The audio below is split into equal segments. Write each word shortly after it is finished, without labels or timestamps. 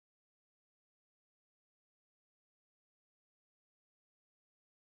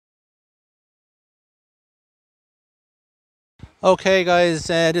Okay, guys,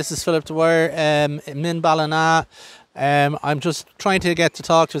 this is Philip Dwyer. I'm in Ballina. I'm just trying to get to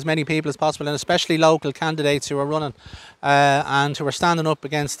talk to as many people as possible, and especially local candidates who are running and who are standing up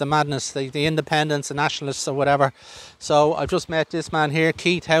against the madness, the independents, the nationalists, or whatever. So I've just met this man here,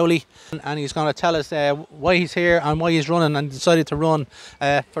 Keith Howley, and he's going to tell us why he's here and why he's running and decided to run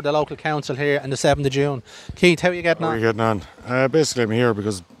for the local council here on the 7th of June. Keith, how are you getting on? How are you getting on? Basically, I'm here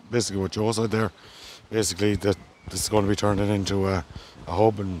because basically what Joe said there, basically that this is going to be turning into a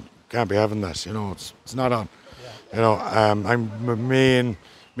hub and can't be having that. You know, it's not on. You know, I'm the main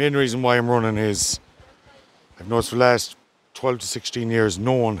reason why I'm running is I've noticed for the last 12 to 16 years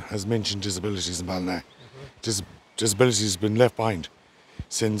no one has mentioned disabilities in Ballina. Disabilities has been left behind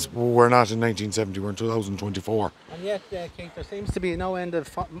since we're not in 1970, we're in 2024. And yet, Keith, there seems to be no end of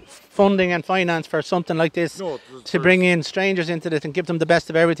funding and finance for something like this to bring in strangers into this and give them the best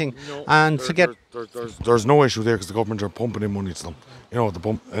of everything. There's no issue there because the government are pumping in money to them. You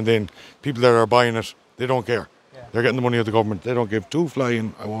know, and then people that are buying it, they don't care. They're getting the money of the government. They don't give two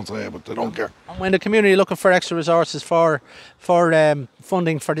flying, I won't say it, but they don't care. And when the community are looking for extra resources for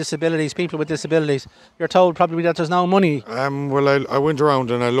funding for disabilities, people with disabilities, you're told probably that there's no money. Well, I went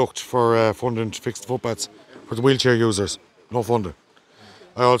around and I looked for funding to fix the footpaths for the wheelchair users. No funding.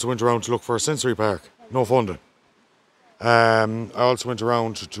 I also went around to look for a sensory park. No funding. I also went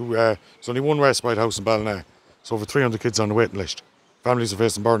around to there's only one respite house in Ballina. So over 300 kids on the waiting list. Families are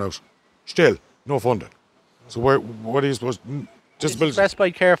facing burnout. Still, no funding. So what are you supposed to... Disability.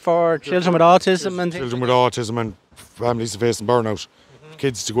 Respite care for children with autism and... Children with autism and families facing burnout.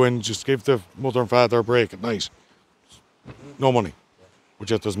 Kids to go in, just give the mother and father a break at night. No money. But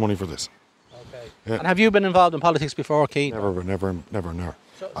yet there's money for this. Okay. Yeah. And have you been involved in politics before, Keith? Never.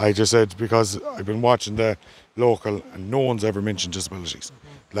 I just said because I've been watching the local and no one's ever mentioned disabilities.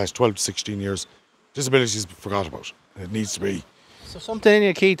 The last 12 to 16 years, disabilities is forgot about. It needs to be. So something in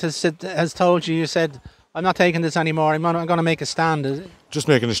you, Keith, has told you, you said, I'm not taking this anymore, I'm going to make a stand, is it? Just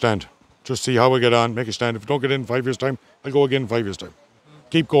making a stand. Just see how I get on, make a stand. If I don't get in 5 years' time, I'll go again in 5 years' time.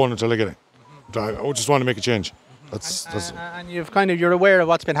 Keep going until I get in. I just want to make a change. And you're aware of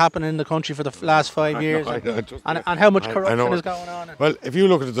what's been happening in the country for the last 5 years and how much corruption is going on. Well, if you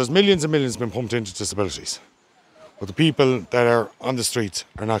look at it, there's millions and millions been pumped into disabilities. But the people that are on the streets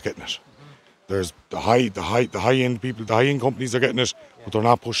are not getting it. There's the high end people, the high end companies are getting it, but they're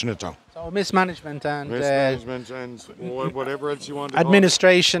not pushing it down. So mismanagement and whatever else you want.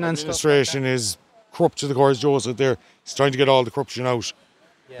 Administration and stuff. Administration is corrupt to the core, as Joe said there. He's trying to get all the corruption out.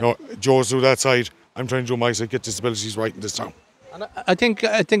 Yeah. You know, Joe's through that side. I'm trying to do my side, get disabilities right in this town. And I think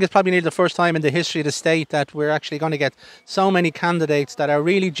it's probably nearly the first time in the history of the state that we're actually going to get so many candidates that are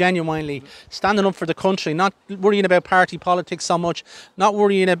really genuinely standing up for the country, not worrying about party politics so much, not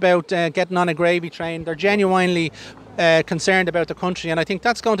worrying about getting on a gravy train. They're genuinely concerned about the country, and I think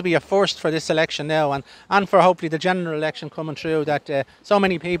that's going to be a first for this election now and for hopefully the general election coming through, that so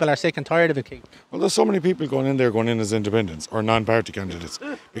many people are sick and tired of it, Keith. Well, there's so many people going in as independents or non-party candidates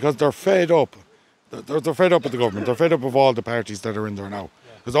because they're fed up. They're fed up with the government. They're fed up with all the parties that are in there now.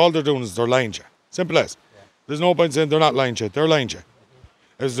 Because all they're doing is they're lying to you. Simple as. There's no point saying they're not lying to you. They're lying to you.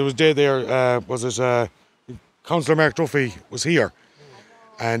 As there was a day there, Councillor Mark Duffy was here.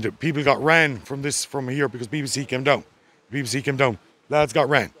 And people got ran from here because BBC came down. BBC came down. Lads got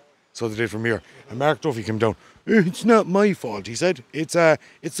ran. So they did from here. And Mark Duffy came down. It's not my fault, he said. It's the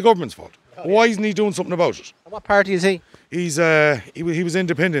government's fault. Why isn't he doing something about it? And what party is he? He was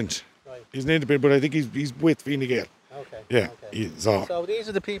independent. He's an independent, but I think he's with Fine Gael. Okay. Yeah. Okay. So these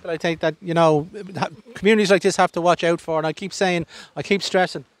are the people I think that, you know, communities like this have to watch out for. And I keep stressing,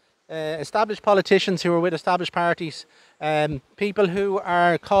 established politicians who are with established parties, people who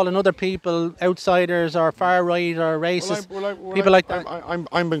are calling other people outsiders or far right or racist, people like that.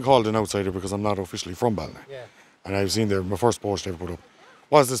 I'm been called an outsider because I'm not officially from Ballina. Yeah. And I've seen my first post I put up.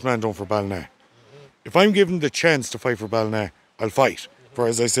 What's this man done for Ballina? If I'm given the chance to fight for Ballina, I'll fight. For,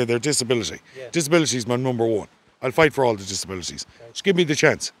 as I said, their disability. Yeah. Disability is my number one. I'll fight for all the disabilities. Okay. Just give me the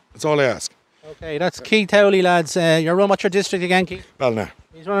chance. That's all I ask. Okay, that's Keith Howley, lads. You're running, what's your district again, Keith? Ballina.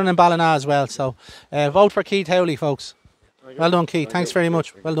 He's running in Ballina as well. So vote for Keith Howley, folks. Well done, Keith. Thanks very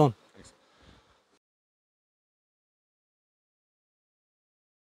much. Well done.